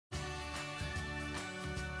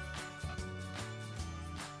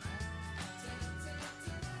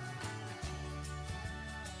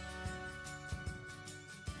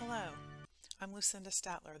Lucinda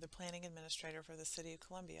Statler, the Planning Administrator for the City of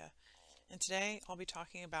Columbia, and today I'll be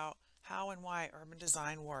talking about how and why urban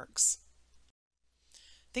design works.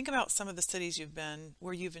 Think about some of the cities you've been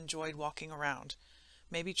where you've enjoyed walking around.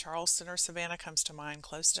 Maybe Charleston or Savannah comes to mind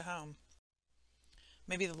close to home.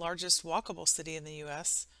 Maybe the largest walkable city in the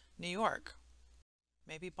U.S., New York.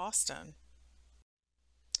 Maybe Boston.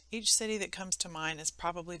 Each city that comes to mind is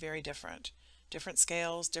probably very different. Different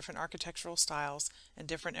scales, different architectural styles, and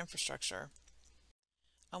different infrastructure.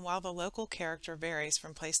 And while the local character varies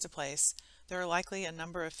from place to place, there are likely a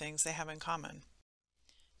number of things they have in common.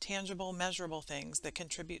 Tangible, measurable things that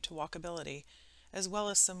contribute to walkability, as well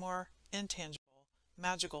as some more intangible,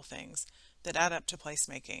 magical things that add up to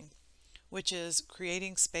placemaking, which is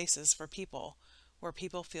creating spaces for people where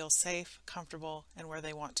people feel safe, comfortable, and where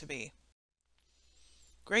they want to be.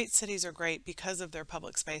 Great cities are great because of their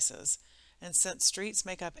public spaces, and since streets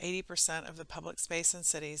make up 80% of the public space in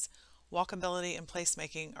cities, walkability and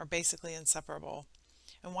placemaking are basically inseparable.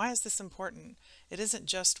 And why is this important? It isn't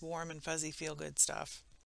just warm and fuzzy feel-good stuff.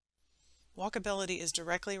 Walkability is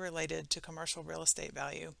directly related to commercial real estate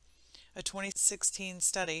value. A 2016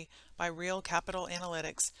 study by Real Capital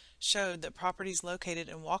Analytics showed that properties located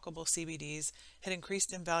in walkable CBDs had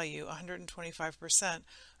increased in value 125%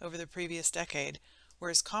 over the previous decade,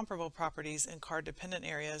 whereas comparable properties in car-dependent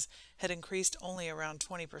areas had increased only around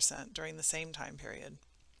 20% during the same time period.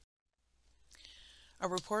 A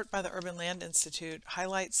report by the Urban Land Institute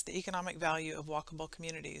highlights the economic value of walkable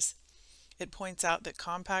communities. It points out that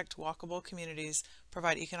compact, walkable communities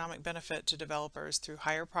provide economic benefit to developers through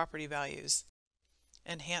higher property values,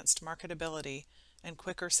 enhanced marketability, and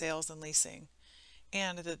quicker sales and leasing,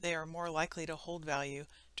 and that they are more likely to hold value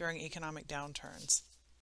during economic downturns.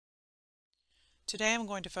 Today I'm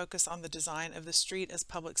going to focus on the design of the street as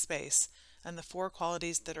public space and the 4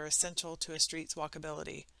 qualities that are essential to a street's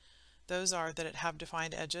walkability. Those are that it have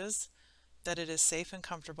defined edges, that it is safe and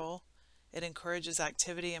comfortable, it encourages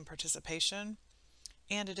activity and participation,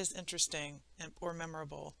 and it is interesting or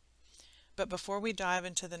memorable. But before we dive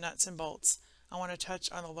into the nuts and bolts, I want to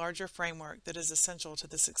touch on the larger framework that is essential to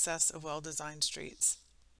the success of well-designed streets.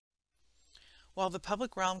 While the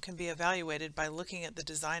public realm can be evaluated by looking at the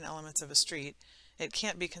design elements of a street, it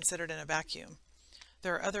can't be considered in a vacuum.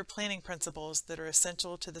 There are other planning principles that are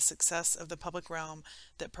essential to the success of the public realm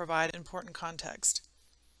that provide important context.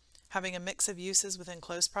 Having a mix of uses within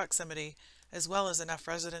close proximity, as well as enough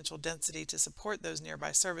residential density to support those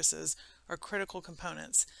nearby services, are critical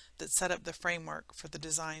components that set up the framework for the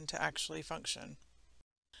design to actually function.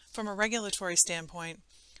 From a regulatory standpoint,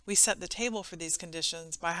 we set the table for these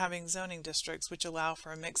conditions by having zoning districts which allow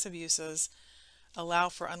for a mix of uses, allow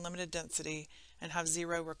for unlimited density, and have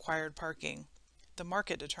 0 required parking. The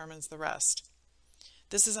market determines the rest.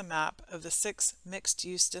 This is a map of the 6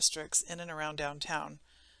 mixed-use districts in and around downtown.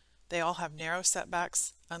 They all have narrow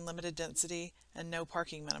setbacks, unlimited density, and no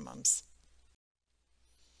parking minimums.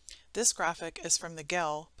 This graphic is from the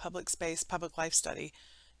GEL Public Space Public Life Study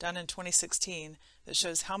done in 2016 that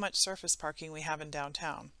shows how much surface parking we have in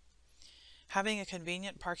downtown. Having a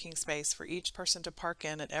convenient parking space for each person to park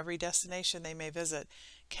in at every destination they may visit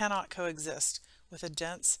cannot coexist with a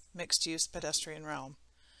dense, mixed-use pedestrian realm.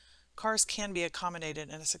 Cars can be accommodated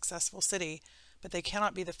in a successful city, but they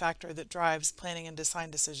cannot be the factor that drives planning and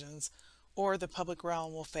design decisions, or the public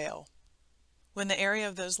realm will fail. When the area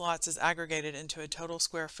of those lots is aggregated into a total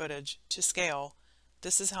square footage to scale,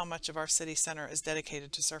 this is how much of our city center is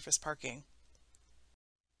dedicated to surface parking.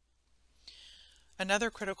 Another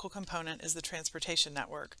critical component is the transportation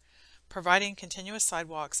network. Providing continuous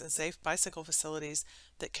sidewalks and safe bicycle facilities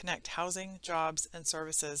that connect housing, jobs, and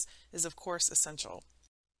services is of course essential,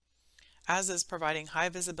 as is providing high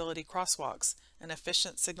visibility crosswalks and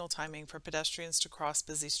efficient signal timing for pedestrians to cross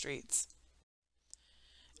busy streets.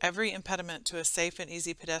 Every impediment to a safe and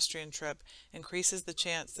easy pedestrian trip increases the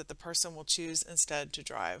chance that the person will choose instead to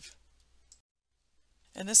drive.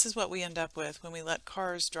 And this is what we end up with when we let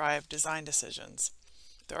cars drive design decisions.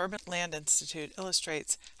 The Urban Land Institute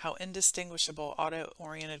illustrates how indistinguishable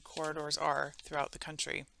auto-oriented corridors are throughout the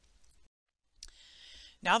country.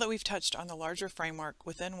 Now that we've touched on the larger framework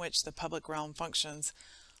within which the public realm functions,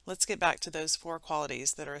 let's get back to those 4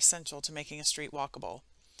 qualities that are essential to making a street walkable.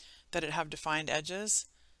 That it have defined edges,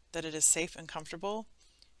 that it is safe and comfortable,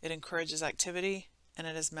 it encourages activity, and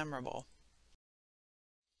it is memorable.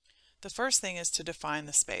 The first thing is to define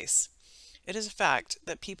the space. It is a fact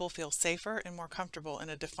that people feel safer and more comfortable in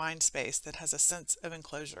a defined space that has a sense of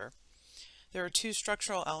enclosure. There are 2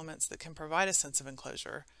 structural elements that can provide a sense of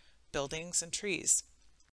enclosure: buildings and trees.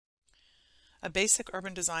 A basic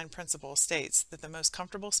urban design principle states that the most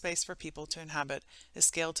comfortable space for people to inhabit is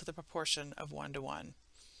scaled to the proportion of 1 to 1.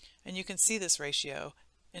 And you can see this ratio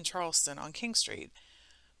in Charleston on King Street,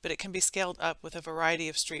 but it can be scaled up with a variety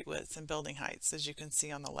of street widths and building heights, as you can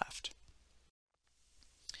see on the left.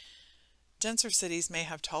 Denser cities may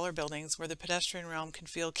have taller buildings where the pedestrian realm can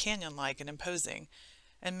feel canyon-like and imposing,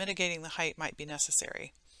 and mitigating the height might be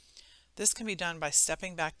necessary. This can be done by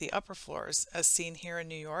stepping back the upper floors, as seen here in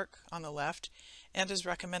New York on the left, and as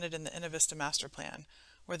recommended in the Innovista Master Plan,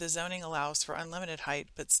 where the zoning allows for unlimited height,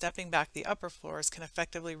 but stepping back the upper floors can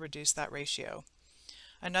effectively reduce that ratio.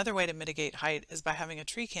 Another way to mitigate height is by having a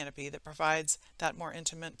tree canopy that provides that more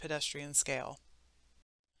intimate pedestrian scale.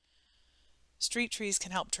 Street trees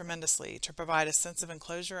can help tremendously to provide a sense of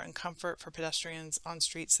enclosure and comfort for pedestrians on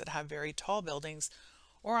streets that have very tall buildings,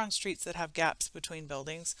 or on streets that have gaps between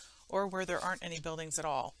buildings, or where there aren't any buildings at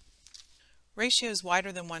all. Ratios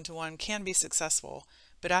wider than 1 to 1 can be successful,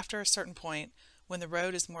 but after a certain point, when the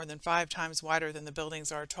road is more than 5 times wider than the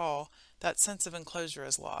buildings are tall, that sense of enclosure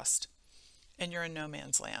is lost, and you're in no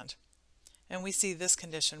man's land. And we see this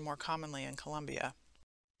condition more commonly in Columbia.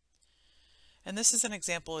 And this is an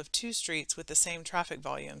example of 2 streets with the same traffic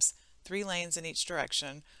volumes, 3 lanes in each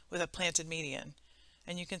direction, with a planted median.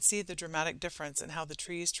 And you can see the dramatic difference in how the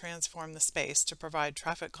trees transform the space to provide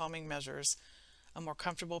traffic calming measures, a more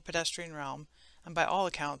comfortable pedestrian realm, and by all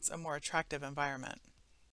accounts, a more attractive environment.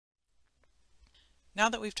 Now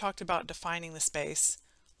that we've talked about defining the space,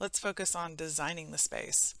 let's focus on designing the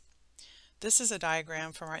space. This is a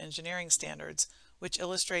diagram from our engineering standards, which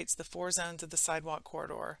illustrates the 4 zones of the sidewalk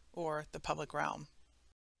corridor, or the public realm.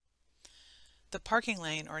 The parking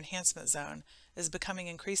lane or enhancement zone is becoming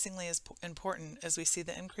increasingly important as we see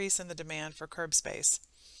the increase in the demand for curb space.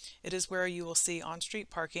 It is where you will see on-street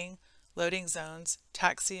parking, loading zones,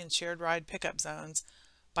 taxi and shared ride pickup zones,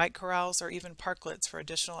 bike corrals, or even parklets for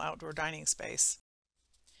additional outdoor dining space.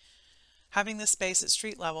 Having this space at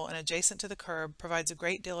street level and adjacent to the curb provides a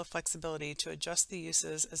great deal of flexibility to adjust the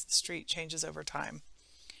uses as the street changes over time.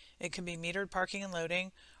 It can be metered parking and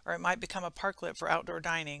loading, or it might become a parklet for outdoor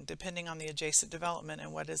dining, depending on the adjacent development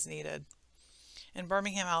and what is needed. In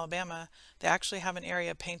Birmingham, Alabama, they actually have an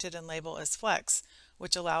area painted and labeled as Flex,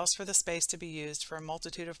 which allows for the space to be used for a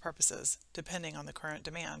multitude of purposes, depending on the current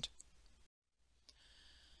demand.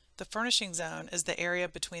 The furnishing zone is the area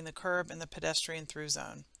between the curb and the pedestrian through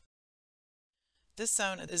zone. This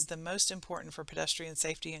zone is the most important for pedestrian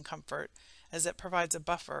safety and comfort, as it provides a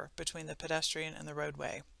buffer between the pedestrian and the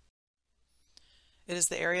roadway. It is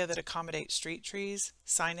the area that accommodates street trees,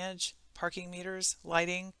 signage, parking meters,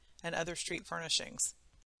 lighting, and other street furnishings.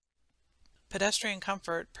 Pedestrian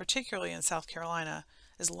comfort, particularly in South Carolina,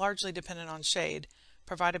 is largely dependent on shade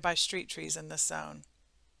provided by street trees in this zone.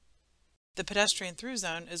 The pedestrian through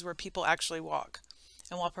zone is where people actually walk,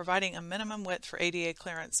 and while providing a minimum width for ADA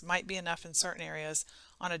clearance might be enough in certain areas,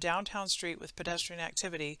 on a downtown street with pedestrian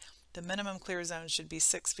activity, the minimum clear zone should be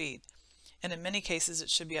 6 feet, and in many cases it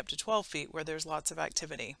should be up to 12 feet where there's lots of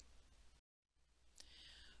activity.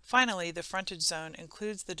 Finally, the frontage zone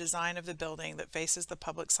includes the design of the building that faces the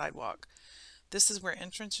public sidewalk. This is where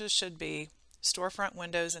entrances should be, storefront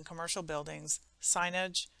windows in commercial buildings,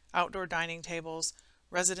 signage, outdoor dining tables,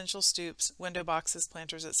 residential stoops, window boxes,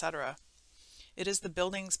 planters, etc. It is the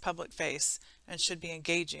building's public face and should be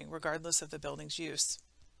engaging regardless of the building's use.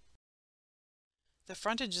 The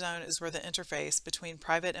frontage zone is where the interface between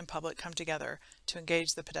private and public come together to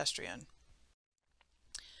engage the pedestrian.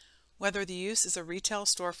 Whether the use is a retail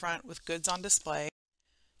storefront with goods on display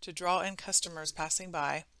to draw in customers passing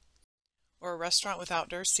by, or a restaurant with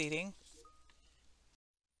outdoor seating.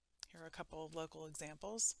 Here are a couple of local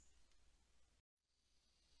examples.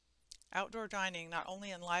 Outdoor dining not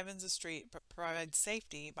only enlivens a street but provides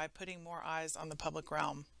safety by putting more eyes on the public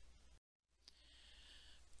realm.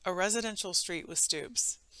 A residential street with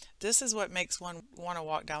stoops. This is what makes one want to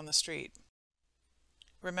walk down the street.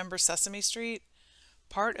 Remember Sesame Street?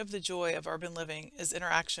 Part of the joy of urban living is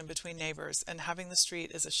interaction between neighbors and having the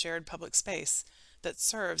street as a shared public space that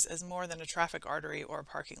serves as more than a traffic artery or a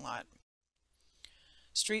parking lot.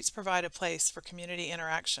 Streets provide a place for community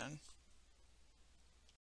interaction.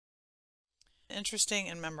 Interesting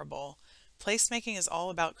and memorable. Placemaking is all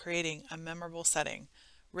about creating a memorable setting,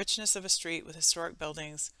 richness of a street with historic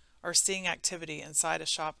buildings, or seeing activity inside a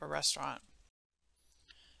shop or restaurant.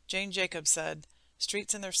 Jane Jacobs said,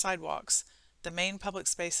 "Streets and their sidewalks, the main public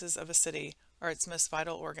spaces of a city, are its most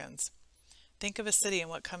vital organs. Think of a city and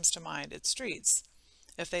what comes to mind? Its streets.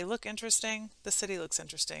 If they look interesting, the city looks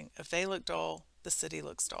interesting. If they look dull, the city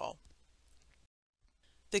looks dull."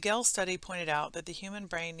 The Gell study pointed out that the human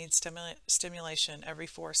brain needs stimulation every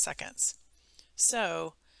 4 seconds.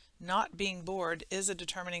 So, not being bored is a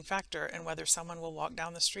determining factor in whether someone will walk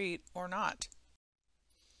down the street or not.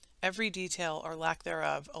 Every detail or lack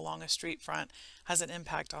thereof along a street front has an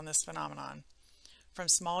impact on this phenomenon. From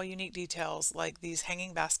small unique details like these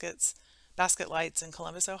hanging basket lights in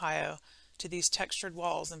Columbus, Ohio, to these textured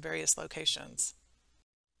walls in various locations.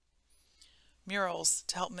 Murals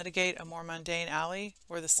to help mitigate a more mundane alley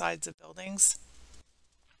or the sides of buildings.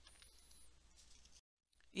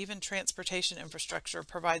 Even transportation infrastructure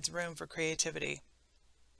provides room for creativity.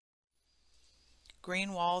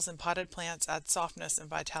 Green walls and potted plants add softness and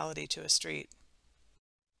vitality to a street.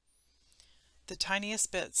 The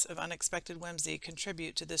tiniest bits of unexpected whimsy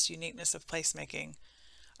contribute to this uniqueness of placemaking,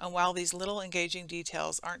 and while these little engaging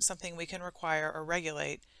details aren't something we can require or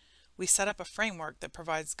regulate, we set up a framework that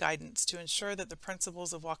provides guidance to ensure that the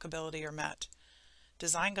principles of walkability are met.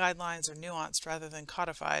 Design guidelines are nuanced rather than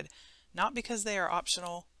codified, not because they are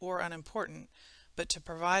optional or unimportant, but to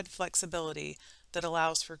provide flexibility that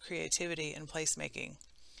allows for creativity in placemaking.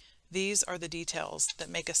 These are the details that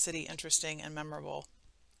make a city interesting and memorable.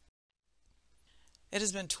 It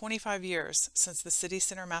has been 25 years since the City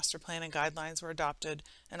Center Master Plan and Guidelines were adopted,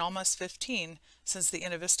 and almost 15 since the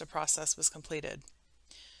InnoVista process was completed.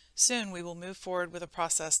 Soon we will move forward with a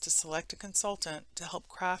process to select a consultant to help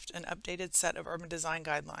craft an updated set of urban design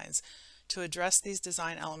guidelines to address these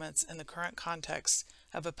design elements in the current context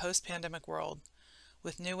of a post-pandemic world,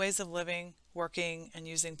 with new ways of living, working, and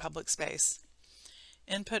using public space.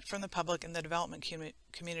 Input from the public and the development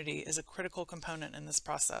community is a critical component in this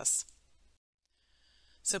process.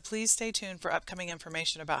 So please stay tuned for upcoming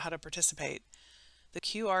information about how to participate. The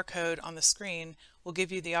QR code on the screen will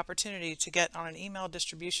give you the opportunity to get on an email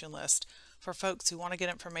distribution list for folks who want to get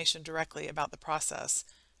information directly about the process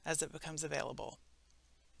as it becomes available.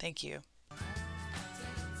 Thank you.